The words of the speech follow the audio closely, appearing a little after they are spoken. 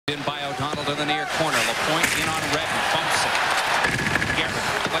the near corner. Lapointe in on Redden. Bumps it. Garrett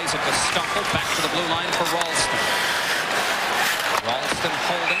plays it to Stumpel. Back to the blue line for Ralston. Ralston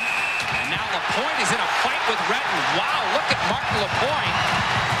holding. And now Lapointe is in a fight with Redden. Wow, look at Martin Lapointe.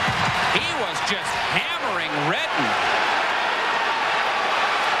 He was just hammering Redden.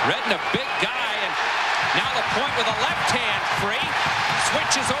 Redden, a big guy, and now Lapointe with a left hand free.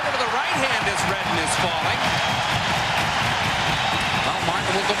 Switches over to the right hand as Redden is falling. Well,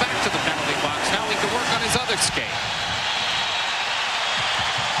 Martin will go back to the penalty box. Now he can work on his other skate.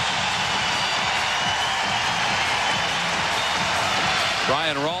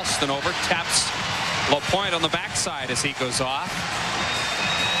 Brian Ralston over, taps Lapointe on the backside as he goes off.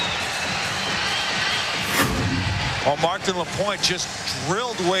 Well, Martin Lapointe just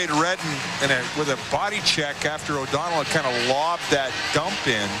drilled Wade Redden with a body check after O'Donnell had kind of lobbed that dump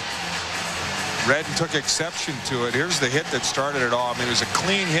in. Redden took exception to it. Here's the hit that started it all. I mean, it was a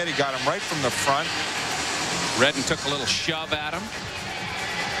clean hit. He got him right from the front. Redden took a little shove at him.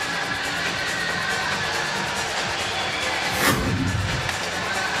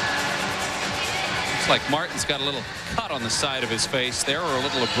 Looks like Martin's got a little cut on the side of his face there, or a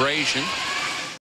little abrasion.